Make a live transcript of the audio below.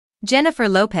Jennifer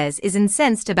Lopez is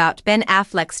incensed about Ben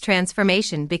Affleck's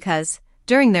transformation because,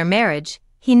 during their marriage,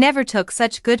 he never took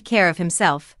such good care of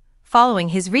himself. Following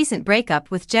his recent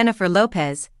breakup with Jennifer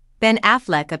Lopez, Ben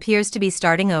Affleck appears to be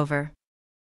starting over.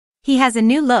 He has a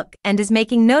new look and is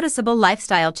making noticeable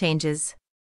lifestyle changes.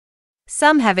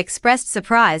 Some have expressed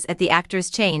surprise at the actor's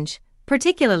change,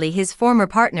 particularly his former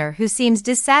partner, who seems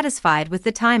dissatisfied with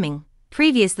the timing.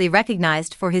 Previously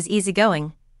recognized for his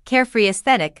easygoing, carefree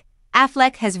aesthetic,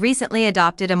 Affleck has recently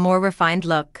adopted a more refined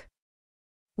look.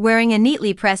 Wearing a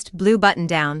neatly pressed blue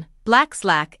button-down, black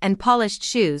slack and polished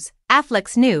shoes,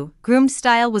 Affleck's new, groomed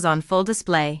style was on full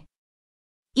display.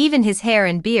 Even his hair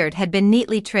and beard had been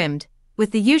neatly trimmed,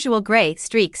 with the usual gray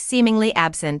streaks seemingly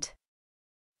absent.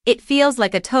 It feels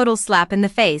like a total slap in the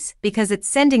face because it's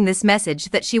sending this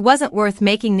message that she wasn't worth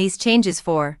making these changes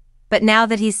for, but now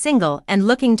that he's single and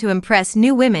looking to impress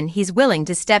new women, he's willing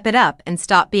to step it up and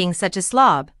stop being such a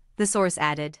slob, the source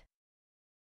added.